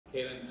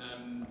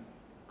Caelan,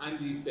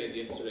 Andy said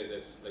yesterday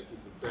that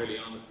he's been fairly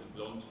honest and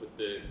blunt with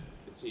the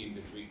team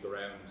this week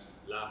around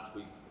last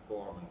week's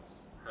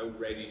performance. How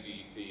ready do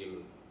you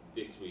feel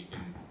this week,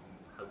 and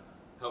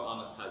how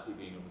honest has he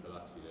been over the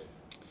last few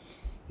days?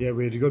 Yeah,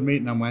 we had a good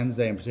meeting on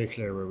Wednesday in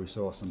particular where we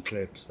saw some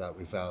clips that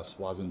we felt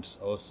wasn't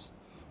us,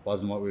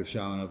 wasn't what we've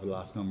shown over the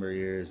last number of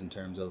years in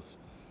terms of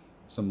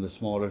some of the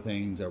smaller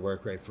things, our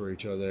work rate for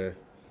each other,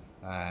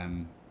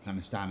 kind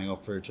of standing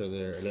up for each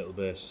other a little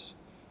bit,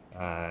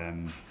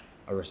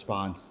 a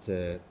response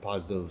to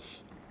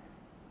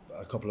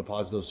a couple of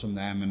positives from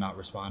them and not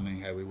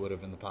responding how we would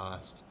have in the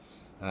past,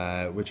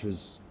 which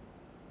was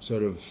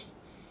sort of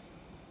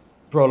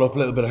brought up a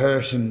little bit of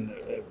hurt, and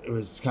it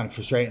was kind of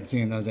frustrating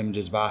seeing those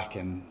images back,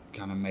 and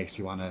kind of makes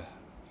you want to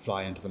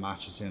fly into the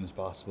match as soon as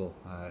possible.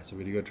 So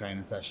we had a good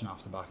training session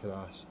off the back of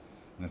that,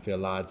 and I feel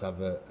lads have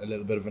a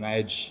little bit of an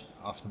edge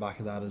off the back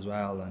of that as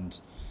well.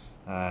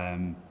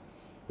 And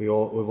we've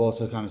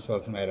also kind of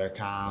spoken about our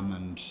calm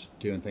and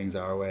doing things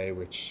our way,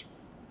 which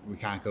we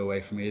can't go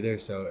away from either.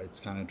 So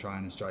it's kind of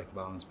trying to strike the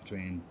balance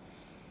between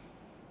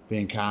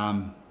being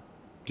calm,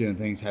 doing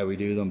things how we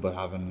do them, but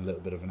having a little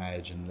bit of an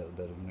edge and a little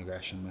bit of an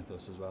aggression with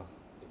us as well.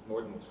 It's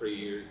more than 3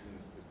 years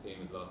since this team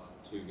has lost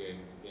 2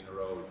 games in a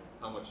row.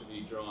 How much have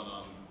you drawn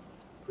on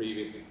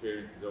previous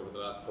experiences over the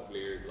last couple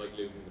of years, like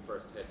losing the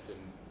first test in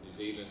New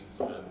Zealand,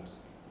 and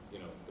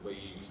the way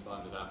you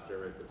responded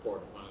after the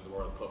quarter-final of the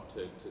World Cup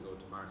to go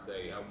to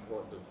Marseille? How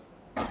important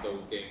have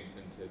those games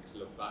been to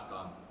look back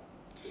on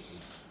this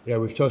week? Yeah,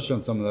 we've touched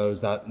on some of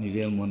those. That New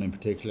Zealand one in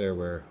particular,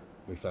 where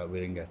we felt we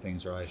didn't get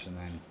things right, and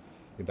then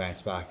we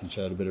bounced back and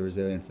showed a bit of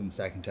resilience in the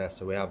second test.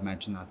 So we have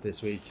mentioned that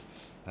this week.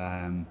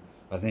 I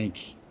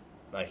think,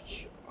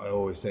 like I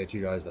always say to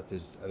you guys, that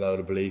there's a lot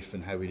of belief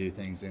in how we do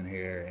things in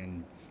here,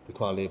 in the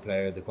quality of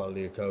player, the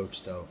quality of coach.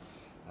 So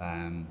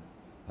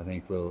I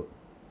think we'll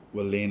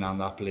lean on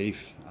that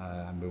belief,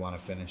 and we want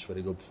to finish with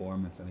a good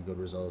performance and a good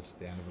result at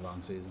the end of a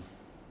long season.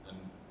 And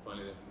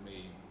finally, then for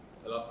me,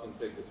 a lot's been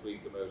said this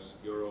week about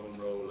your own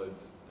role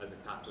as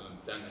a captain and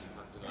standing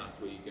captain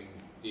last week and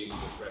dealing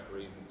with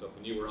referees and stuff.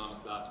 And you were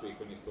honest last week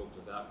when you spoke to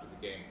us after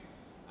the game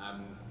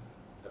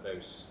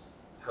about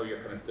how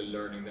you're kind of still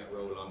learning that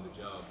role on the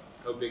job.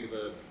 How big of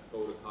a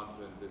vote of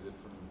confidence is it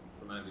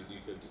from Andy, do you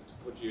feel, to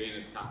put you in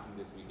as captain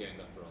this weekend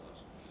after all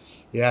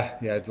that?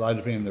 Yeah,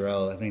 delighted to be in the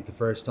role. I think the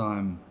first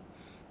time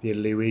the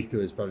Italy week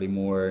there was probably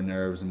more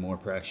nerves and more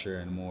pressure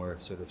and more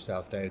sort of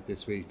self-doubt.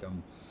 This week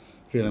I'm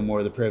feeling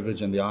more the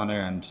privilege and the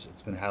honour, and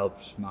it's been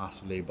helped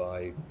massively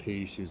by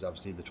Pete, who's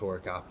obviously the tour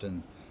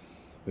captain.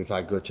 We've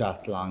had good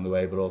chats along the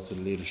way, but also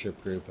the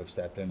leadership group have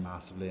stepped in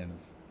massively and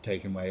have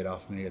taken weight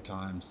off me at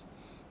times.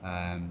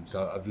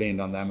 So I've leaned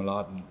on them a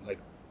lot, and like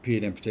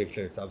Pete in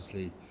particular, it's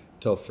obviously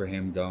tough for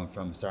him going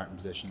from a starting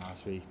position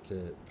last week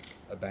to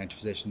a bench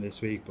position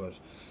this week, but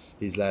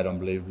he's led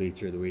unbelievably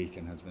through the week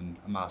and has been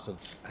a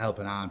massive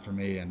helping hand for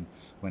me, and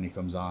when he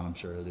comes on I'm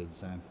sure he'll do the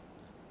same.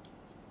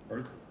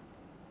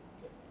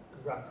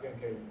 Congrats again,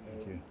 Caelan.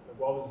 Thank you.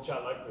 What was the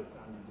chat like with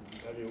Andy? Did he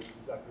tell you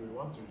exactly what he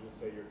wants, or just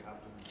say you're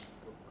captain?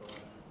 Go on.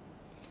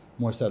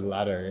 More so the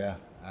latter,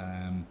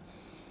 yeah.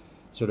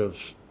 Sort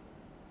of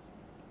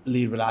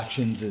lead with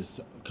actions is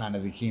kind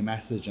of the key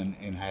message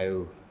in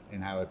how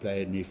I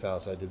played, and he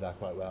felt I did that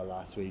quite well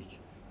last week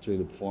through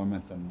the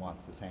performance, and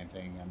wants the same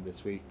thing and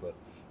this week. But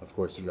of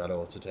course you've got to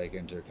also take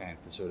into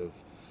account the sort of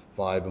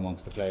vibe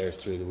amongst the players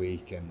through the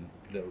week and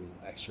little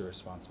extra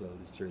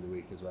responsibilities through the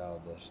week as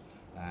well. But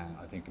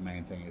I think the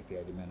main thing is the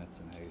 80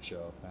 minutes and how you show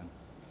up then.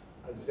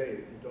 As you say,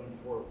 you've done it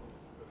before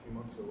a few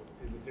months ago.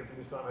 Is it different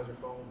this time? Has your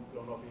phone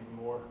blown up even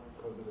more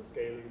because of the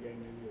scale of the game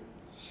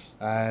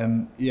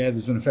maybe? Yeah,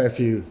 there's been a fair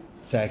few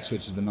texts,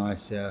 which has been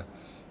nice. Yeah,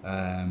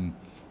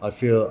 I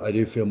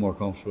do feel more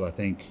comfortable. I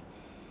think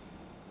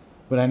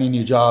with any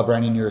new job or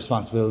any new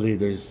responsibility,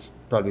 there's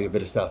probably a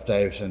bit of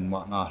self-doubt and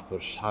whatnot,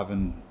 but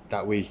having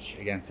that week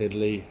against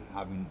Italy,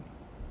 having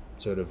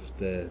sort of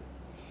the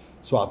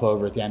swap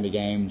over at the end of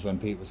games when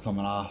Pete was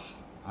coming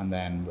off, and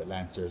then with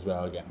Leinster as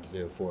well, getting to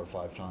do it 4 or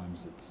 5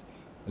 times, it's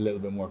a little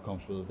bit more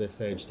comfortable at this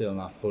stage. Still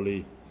not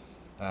fully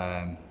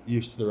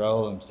used to the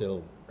role. I'm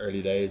still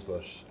early days,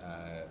 but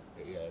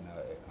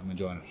I'm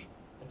enjoying it.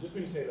 And just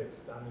when you say like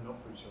standing up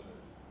for each other,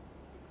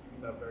 you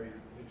mean that very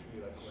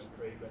literally, like when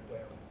Craig went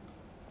down,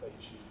 that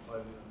you should be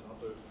piling on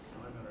top of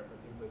Simon or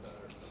things like that,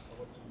 or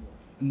what do you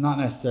know? Not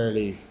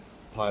necessarily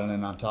piling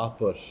in on top,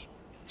 but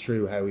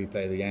through how we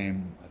play the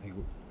game, I think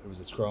it was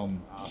a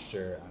scrum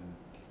after,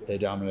 and they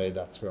dominated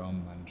that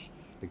scrum, and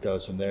it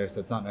goes from there. So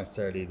it's not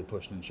necessarily the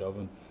pushing and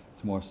shoving,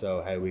 it's more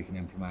so how we can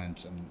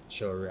implement and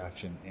show a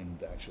reaction in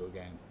the actual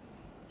game.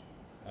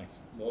 Thanks.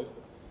 Lloyd?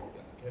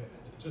 Okay.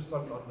 Just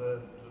on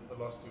the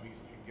last 2 weeks,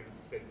 if you can give us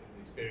a sense of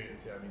the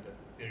experience here. I mean, does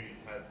the series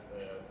have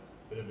a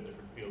bit of a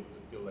different feel? Does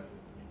it feel like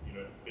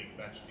a big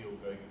match feel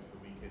going into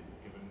the weekend,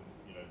 given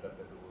that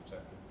they're the world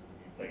champions and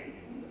you play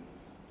against the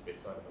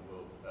best side of the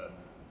world?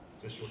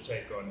 Just your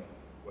take on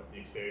what the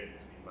experience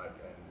has been like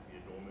and the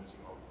enormity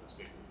of the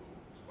spectacle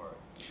tomorrow.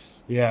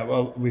 Yeah,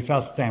 well, we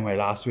felt the same way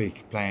last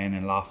week playing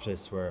in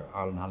Loftus, where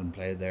Ireland hadn't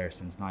played there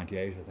since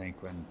 '98, I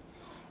think, when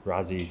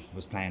Razzie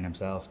was playing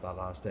himself that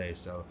last day.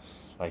 So,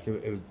 like,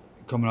 it was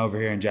coming over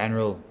here in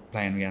general,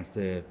 playing against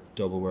the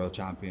double world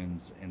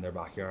champions in their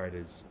backyard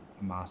is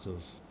a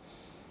massive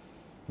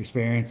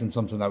experience and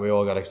something that we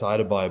all got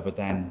excited by. But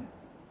then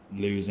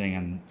losing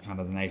and kind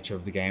of the nature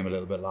of the game a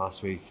little bit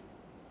last week,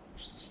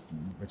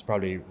 it's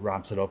probably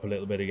ramps it up a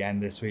little bit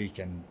again this week.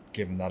 And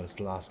given that it's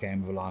the last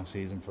game of a long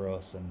season for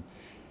us, and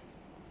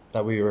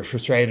that we were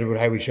frustrated with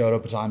how we showed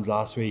up at times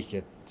last week,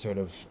 it sort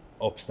of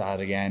ups that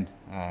again.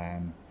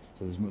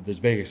 So there's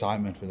big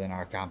excitement within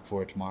our camp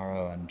for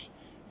tomorrow and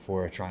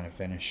for trying to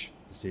finish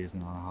the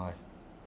season on a high.